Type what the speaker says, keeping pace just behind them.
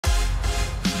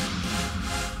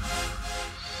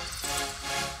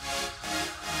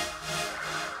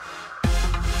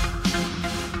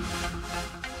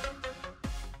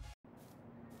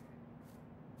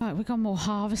Right, we got more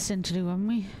harvesting to do, haven't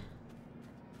we?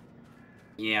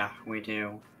 Yeah, we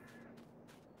do.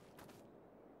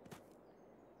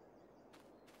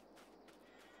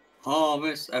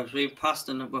 Harvest. We've passed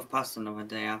another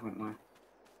day, haven't we?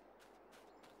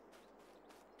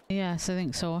 Yes, I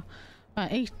think so.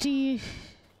 Right, 80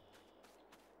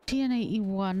 and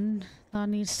 81. That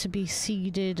needs to be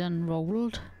seeded and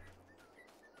rolled.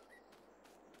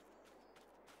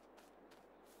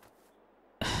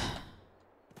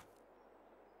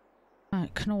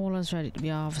 Right, canola's ready to be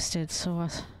harvested, so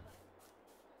let's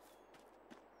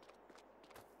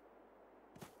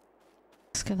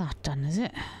get that done, is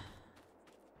it?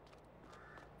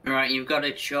 Right, you've got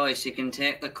a choice. You can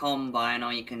take the combine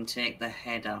or you can take the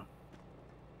header.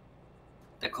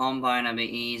 The combine will be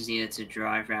easier to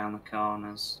drive around the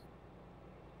corners.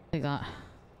 Like that.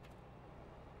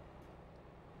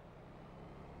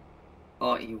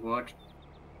 Thought you would.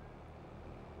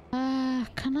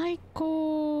 Can I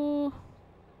go...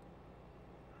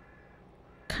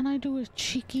 Can I do a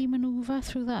cheeky maneuver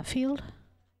through that field?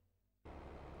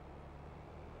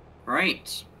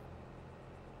 Right.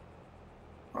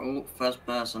 Oh, first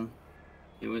person.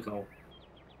 Here we go.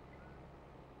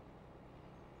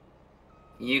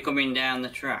 You coming down the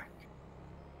track?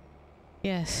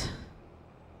 Yes.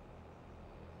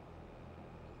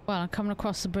 Well, I'm coming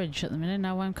across the bridge at the minute.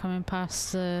 Now I'm coming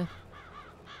past the...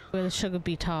 where the sugar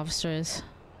beet harvester is.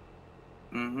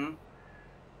 Mm-hmm.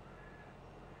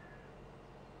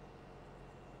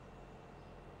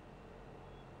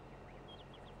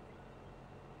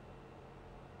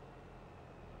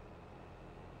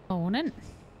 Morning.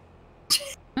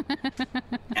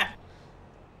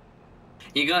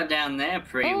 You got down there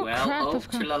pretty well, crap,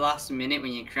 up till the last minute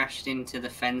when you crashed into the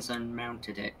fence and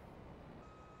mounted it.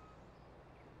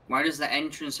 Why does the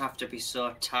entrance have to be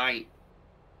so tight?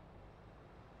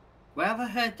 Where have I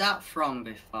heard that from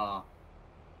before?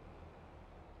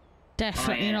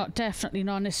 Definitely definitely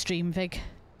not in this stream, Vig.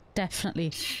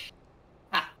 Definitely.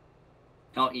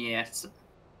 Not yet.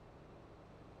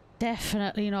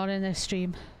 Definitely not in this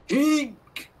stream.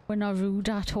 We're not rude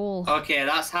at all. Okay,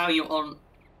 that's how you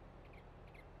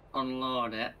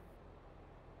unload it.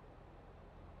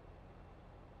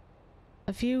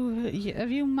 Have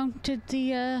you mounted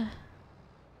the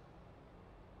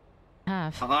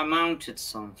Have I mounted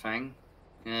something?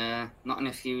 Not in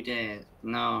a few days.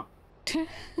 No.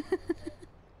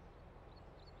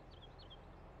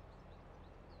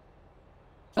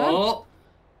 Oh!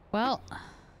 Well,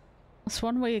 that's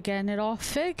one way of getting it off,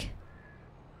 Fig.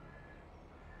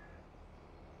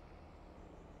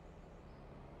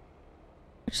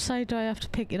 Which side do I have to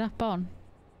pick it up on?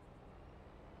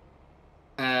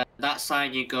 That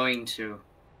side you're going to.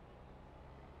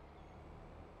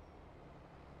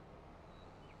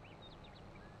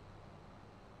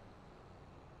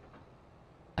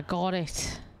 I got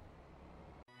it.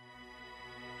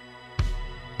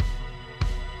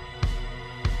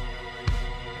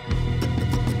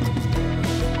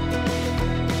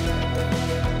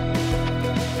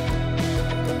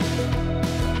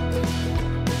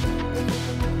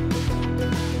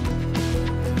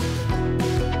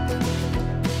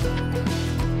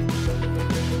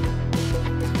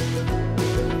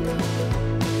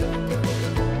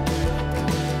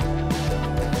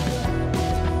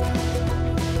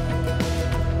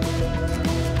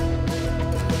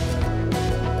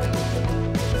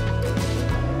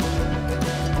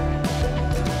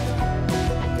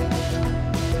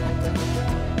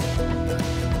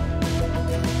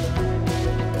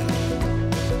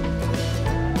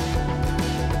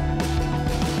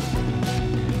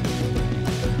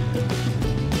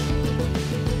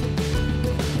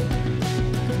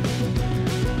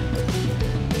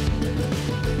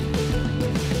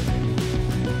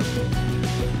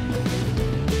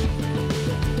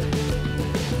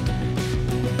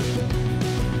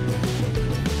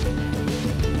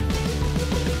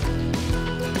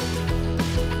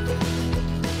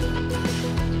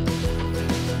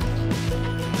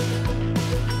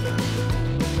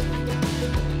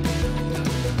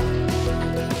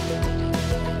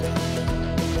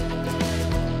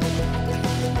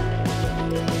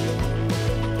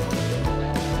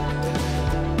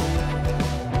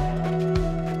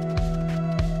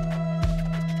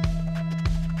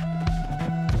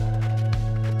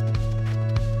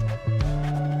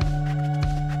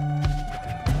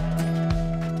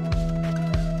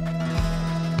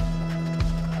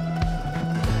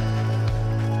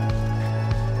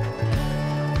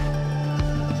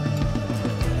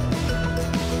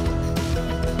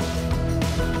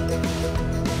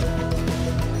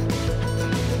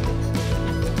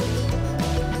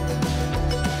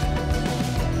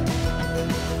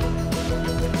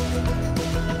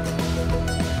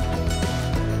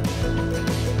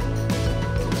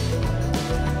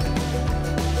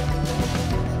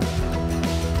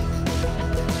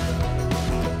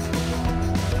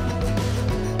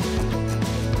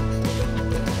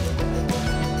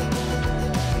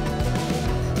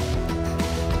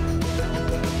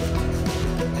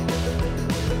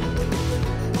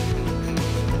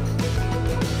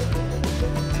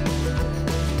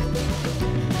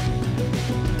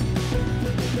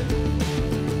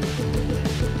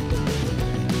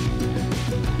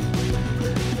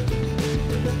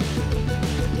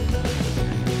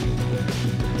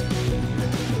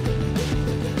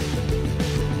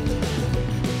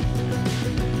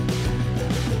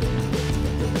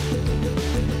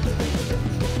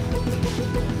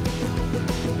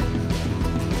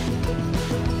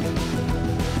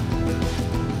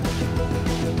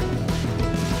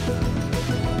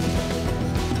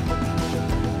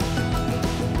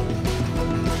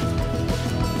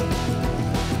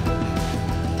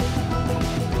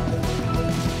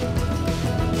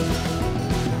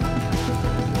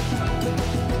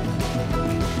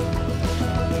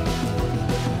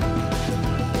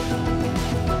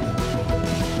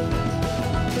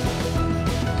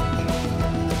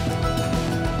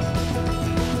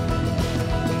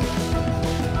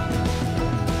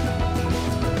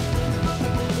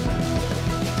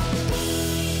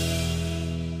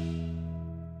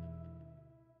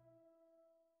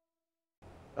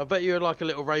 I bet you're like a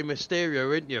little Rey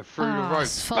Mysterio, ain't you? Through the rope.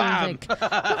 It's full, Bam! Vic. Look at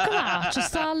that.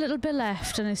 Just that little bit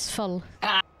left and it's full.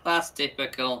 That's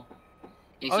typical.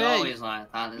 It's Oh, yeah, always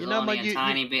like that. There's you know, only a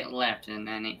tiny bit left and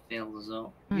then it fills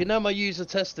up. You know my user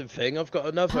testing thing? I've got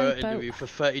another Pipe interview out. for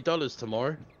 $30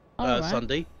 tomorrow. Alright.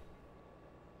 Sunday.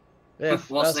 Yeah,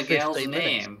 What's that's the girl's 15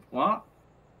 minutes. name? What?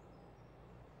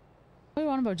 What are you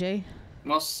on about, Jay?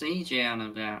 What's CJ on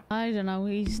about? I don't know.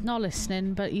 He's not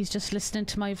listening, but he's just listening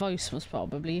to my voice, most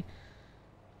probably.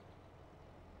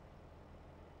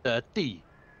 Dirty.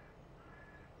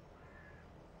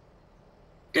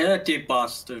 Dirty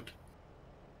bastard.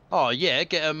 Oh yeah,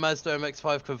 get a Mazda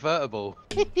MX-5 convertible.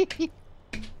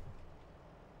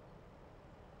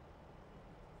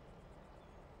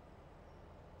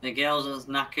 The girls has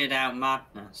knackered out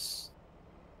madness.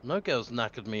 No girl's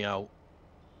knackered me out.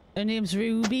 Her name's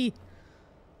Ruby.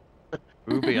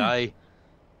 Ruby, aye.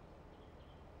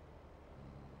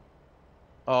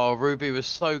 Oh, Ruby was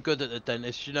so good at the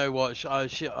dentist. You know what?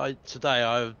 Today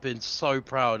I've been so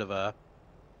proud of her.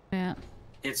 Yeah.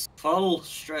 It's full,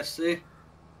 Stressy.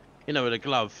 You know, with a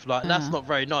glove. Like, that's not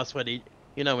very nice when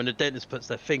when the dentist puts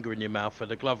their finger in your mouth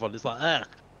with a glove on. It's like, ugh.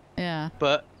 Yeah.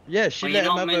 But, yeah, she let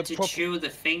him have a proper... You're not meant to chew the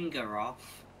finger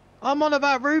off. I'm on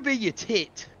about Ruby, you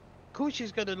tit. Of course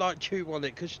she's going to, like, chew on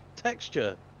it because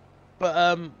texture.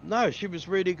 But, no, she was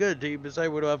really good. He was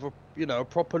able to have a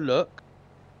proper look.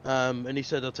 And he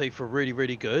said her teeth were really,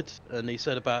 really good. And he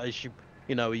said about,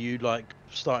 are you, like,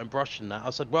 starting brushing that?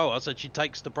 I said, she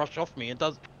takes the brush off me and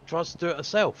tries to do it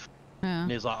herself. Yeah.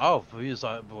 And he was like, oh,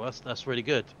 well, that's really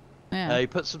good. Yeah. He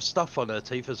put some stuff on her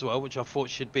teeth as well, which I thought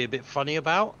she'd be a bit funny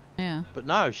about. Yeah. But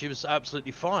no, she was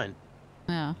absolutely fine.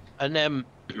 Yeah. And then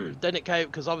it came,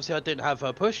 because obviously I didn't have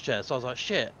her pushchair, so I was like,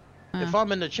 shit. If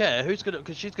I'm in the chair,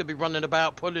 because she's going to be running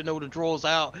about, pulling all the drawers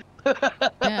out.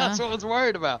 That's what I was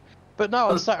worried about. But no,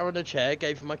 I sat her on the chair,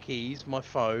 gave her my keys, my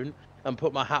phone, and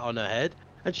put my hat on her head.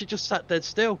 And she just sat dead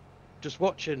still, just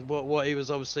watching what he was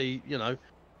obviously,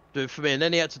 do for me. And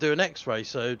then he had to do an x-ray,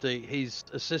 so his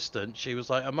assistant, she was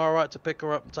like, am I alright to pick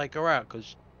her up and take her out,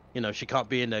 because she can't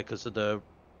be in there because of the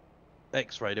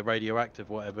x-ray, the radioactive,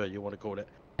 whatever you want to call it.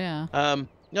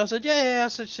 I said I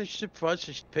said she should fine.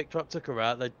 So she picked her up, took her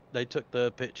out, they took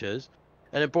the pictures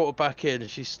and then brought her back in,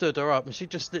 and she stood her up and she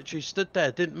just literally stood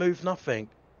there, didn't move, nothing.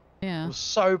 I was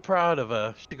so proud of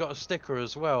her. She got a sticker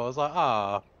as well. I was like,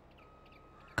 ah,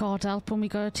 God help when we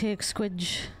gotta take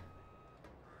Squidge.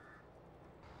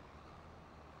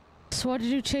 So what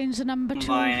did you change the number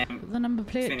to? The number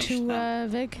plate to,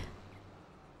 Vig?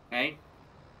 Hey?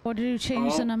 What did you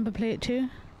change the number plate to?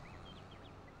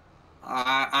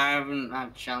 I haven't had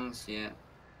a chance yet.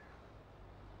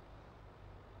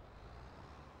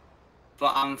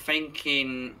 But I'm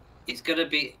thinking it's gonna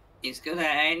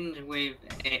end with,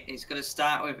 it's gonna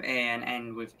start with A and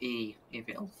end with E, if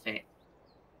it'll fit.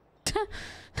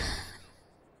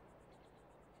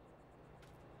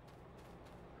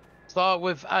 Start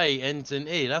with A, ends in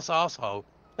E. That's arsehole.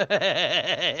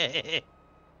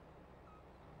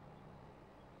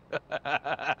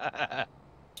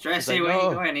 Stressy, where are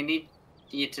you going? I need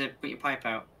you to put your pipe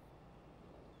out.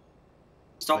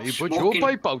 Stop you smoking. Put your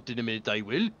pipe out in a minute, I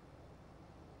will.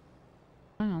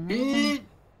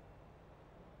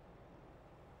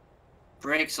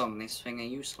 Brakes on this thing are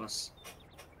useless.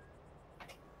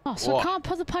 Oh, so I can't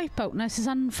put the pipe out unless it's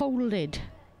unfolded?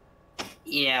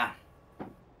 Yeah.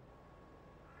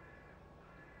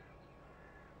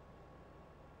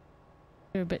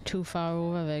 You're a bit too far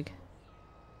over, Vig.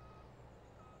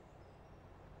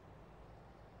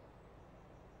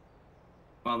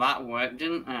 Well, that worked,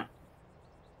 didn't it?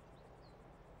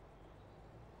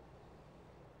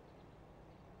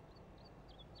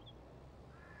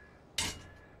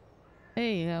 There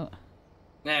you go.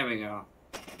 There we go.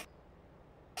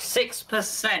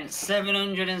 6%,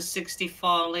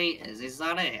 764 litres, is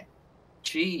that it?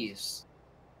 Jeez.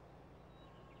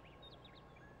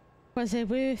 Was it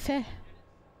worth it?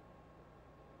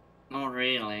 Not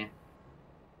really.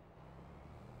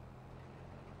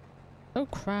 Oh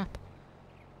crap.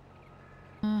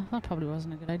 That probably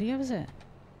wasn't a good idea, was it?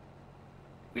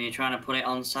 Were you trying to put it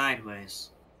on sideways?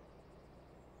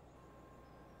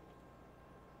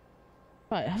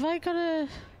 Right, have I got a...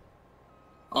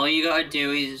 All you gotta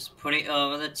do is put it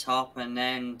over the top and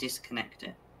then disconnect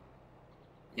it.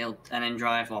 And then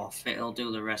drive off. It'll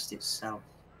do the rest itself.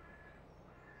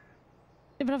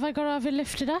 Yeah, but have I got to have it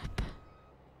lifted up?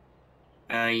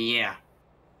 Yeah.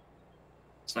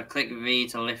 So click V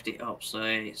to lift it up so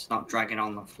it's not dragging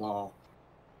on the floor.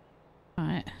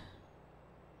 Right.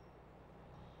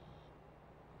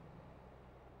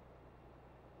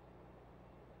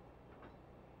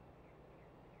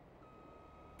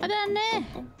 I done it.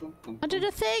 I did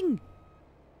a thing.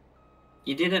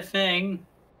 You did a thing.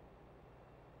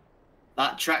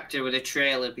 That tractor with a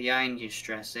trailer behind you,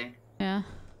 Stressy. Yeah.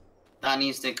 That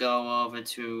needs to go over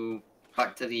to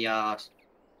back to the yard,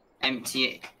 empty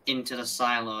it into the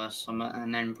silo or something,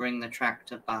 and then bring the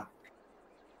tractor back.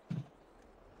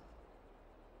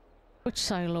 Which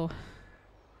silo?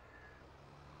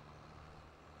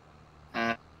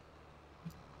 The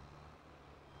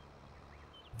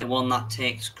one that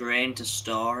takes grain to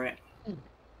store it.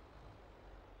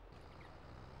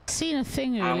 Seen a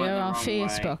thing I went earlier the on wrong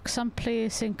Facebook. Some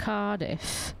place in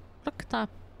Cardiff. Look at that.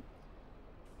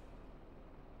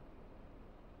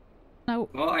 Now,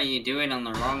 What are you doing on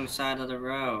the wrong side of the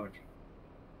road?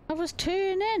 I was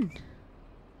turning.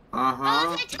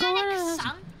 Uh-huh. It's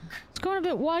going a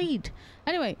bit wide.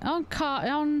 Anyway, on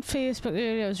Facebook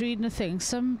earlier, I was reading a thing.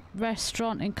 Some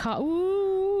restaurant in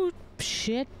Ooh,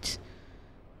 shit.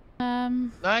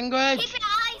 Language. Keep your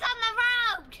eyes on the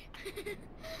road.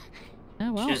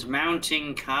 Oh well. She's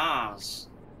mounting cars.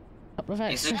 Couple of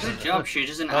It's a extra. good job she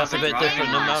doesn't That's have a bit driving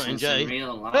different than mountain, license in Jay.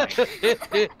 real life.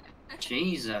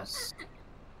 Jesus.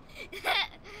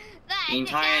 The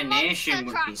entire nation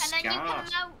would be scarred. And then you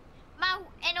can mount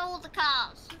in all the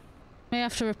cars. May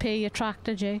have to repair your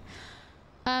tractor, Jay.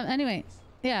 Anyway,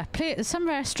 yeah, some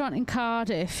restaurant in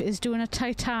Cardiff is doing a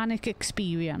Titanic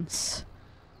experience.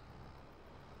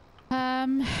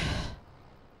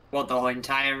 What, the whole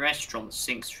entire restaurant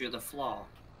sinks through the floor?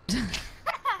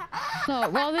 No,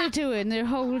 what they're doing, they're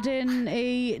holding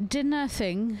a dinner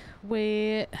thing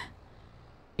where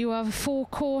you have a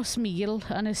 4-course meal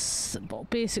and it's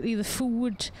basically the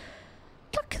food.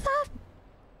 Look at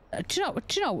that. Do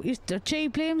you know, Jay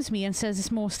blames me and says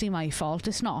it's mostly my fault.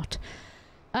 It's not.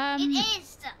 It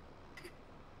is.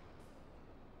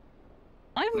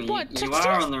 You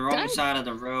are on the wrong side of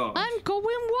the road. I'm going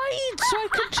wide so I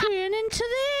can turn into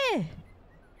there.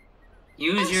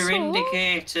 Use your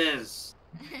indicators.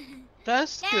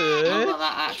 That's Not good.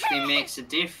 that actually makes a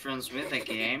difference with the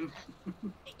game.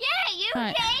 Yeah, use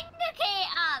Right. your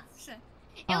indicators.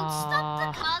 It'll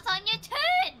stop the cars on your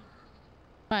turn.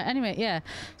 Right, anyway, yeah.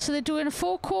 So they're doing a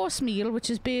 4-course meal, which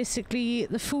is basically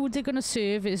the food they're going to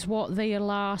serve is what their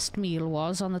last meal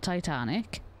was on the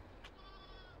Titanic.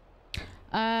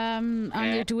 And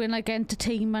they're doing like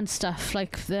entertainment stuff,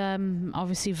 like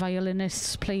obviously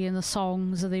violinists playing the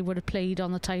songs that they would have played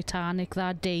on the Titanic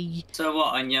that day. So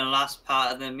what, on your last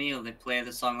part of the meal, they play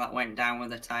the song that went down with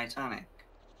the Titanic?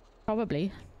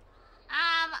 Probably.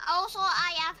 Also,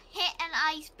 I have hit an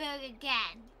iceberg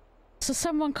again. So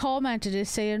someone commented it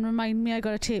saying, remind me I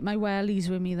gotta take my wellies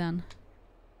with me then.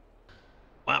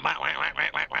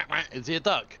 Is he a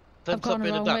duck? I've gone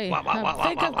the wrong way. I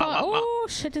think I've got... Oh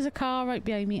shit, there's a car right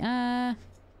behind me.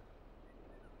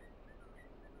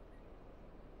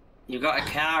 You got a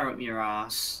car up your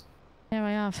ass. There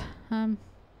I have. Well,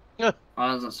 that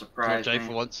doesn't surprise Jay me.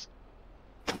 for once.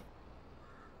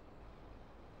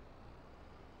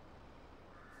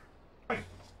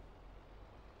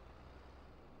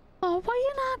 Oh, why are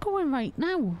you not going right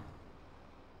now?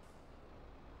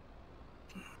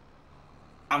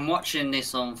 I'm watching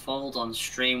this unfold on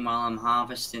stream while I'm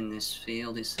harvesting this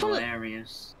field. It's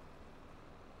hilarious.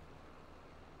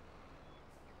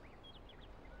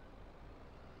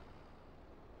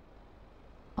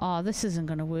 Oh, this isn't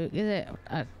gonna work, is it?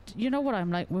 You know what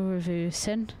I'm like with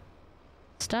reversing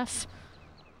stuff?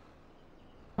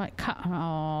 Right,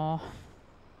 oh.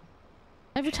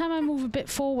 Every time I move a bit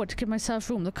forward to give myself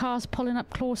room, the car's pulling up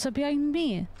closer behind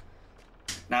me.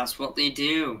 That's what they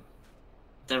do.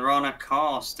 They're on a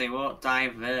course, they won't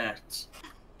divert.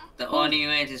 The only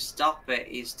way to stop it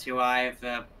is to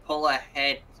either pull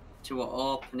ahead to an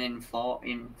opening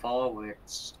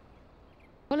forwards.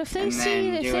 Well, if they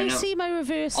see my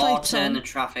reverse lights on, or turn on, the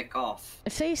traffic off.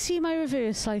 If they see my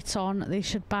reverse lights on, they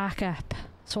should back up.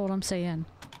 That's all I'm saying.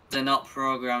 They're not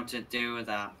programmed to do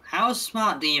that. How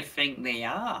smart do you think they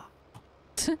are?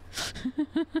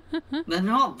 They're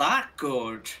not that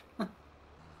good.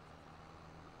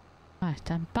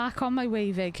 Right, I'm back on my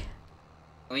way, Vig.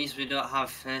 At least we don't have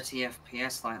 30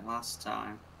 FPS like last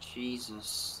time.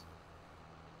 Jesus.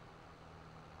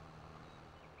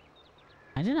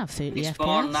 I didn't have 30 We FPS.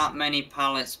 spawned that many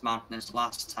pallets, Madness,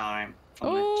 last time.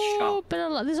 From the shop.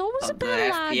 There's always a bit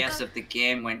of lag. The FPS of the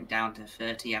game went down to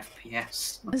 30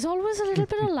 FPS. There's always a little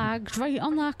bit of lag right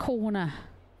on that corner.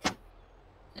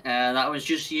 That was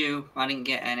just you. I didn't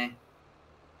get any.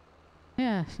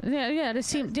 Yeah. It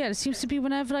seems to be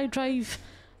whenever I drive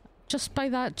just by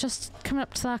that, just coming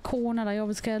up to that corner, I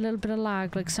always get a little bit of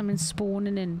lag, like something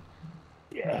spawning in.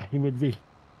 Yeah, it would be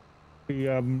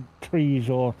trees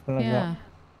or something like that.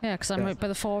 Yeah, because I'm right by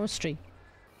the forestry.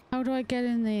 How do I get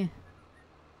in there?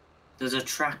 There's a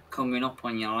track coming up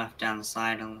on your left-hand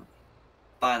side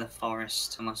by the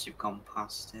forest, unless you've gone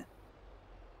past it.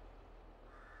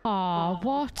 Aw,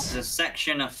 what? There's a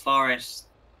section of forest.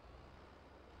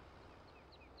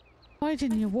 Why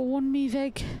didn't you warn me,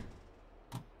 Vig?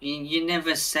 You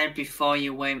never said before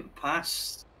you went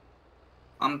past.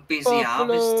 I'm busy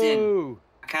harvesting.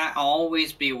 I can't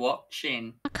always be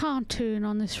watching. I can't turn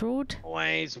on this road.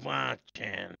 Always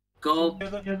watching. Go,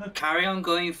 carry on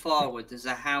going forward. There's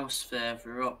a house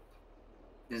further up.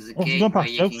 There's a gate where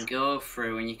you can go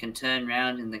through and you can turn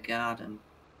round in the garden.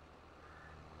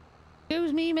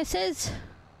 Excuse me, missus.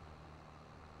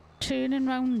 Turning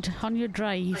round on your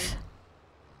drive.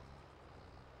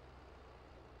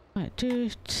 Right,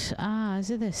 dirt. Ah,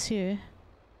 is it this here?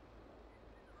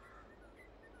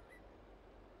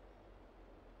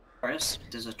 First,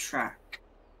 there's a track.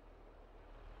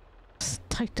 It's the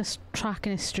tightest track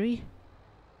in history.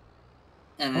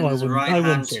 And then there's a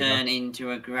right-hand turn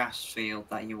into a grass field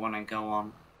that you want to go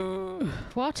on.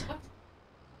 What?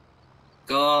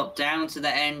 Go down to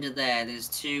the end of there. There's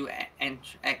two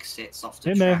exits off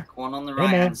the track. One on the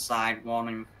right-hand side, one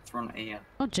in front of you.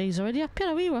 Oh, jeez, already up here?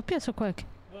 How are you up here so quick?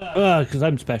 Because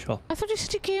I'm special. I thought you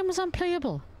said your game was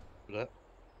unplayable. It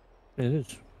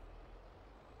is.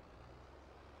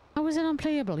 How is it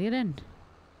unplayable? You're in.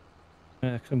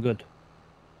 Yeah, I'm good.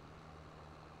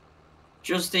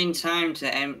 Just in time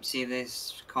to empty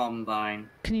this combine.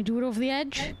 Can you do it over the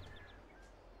edge?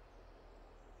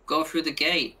 Go through the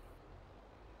gate.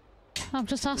 I'm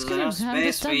just asking There's you. enough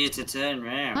space for you to turn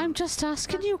round. I'm just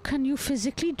asking you, can you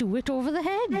physically do it over the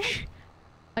hedge?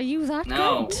 Are you that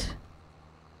good?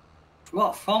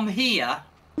 What, from here?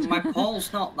 My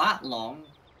pole's not that long.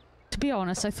 To be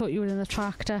honest, I thought you were in the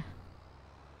tractor.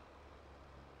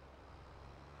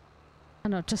 I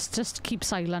know, just keep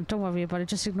silent, don't worry about it,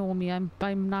 just ignore me, I'm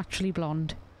naturally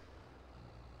blonde.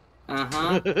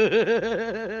 Uh-huh.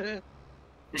 Look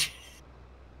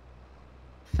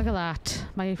at that,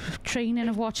 my training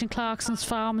of watching Clarkson's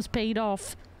Farm has paid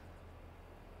off.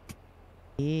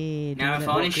 Yeah, now if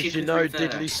only she could know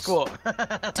diddly squat.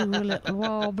 Do a little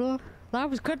wobble.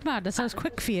 That was good, Madness, that was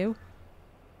quick for you.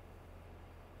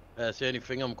 That's the only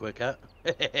thing I'm quick at.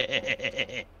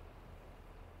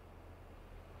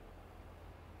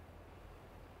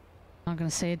 I'm not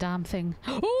gonna say a damn thing.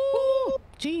 Oh,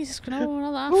 Jesus, no,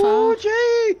 not that far. Oh,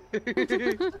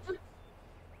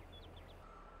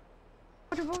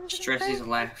 gee! Stress is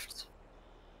left.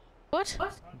 What?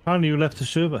 Apparently you left the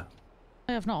server.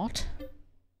 I have not.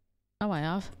 Oh, I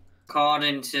have.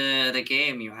 According to the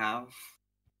game you have.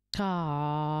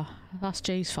 Ah, that's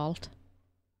Jay's fault.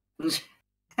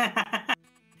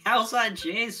 How's that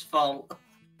Jay's fault?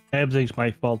 Everything's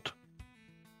my fault.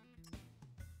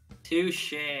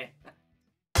 Touche.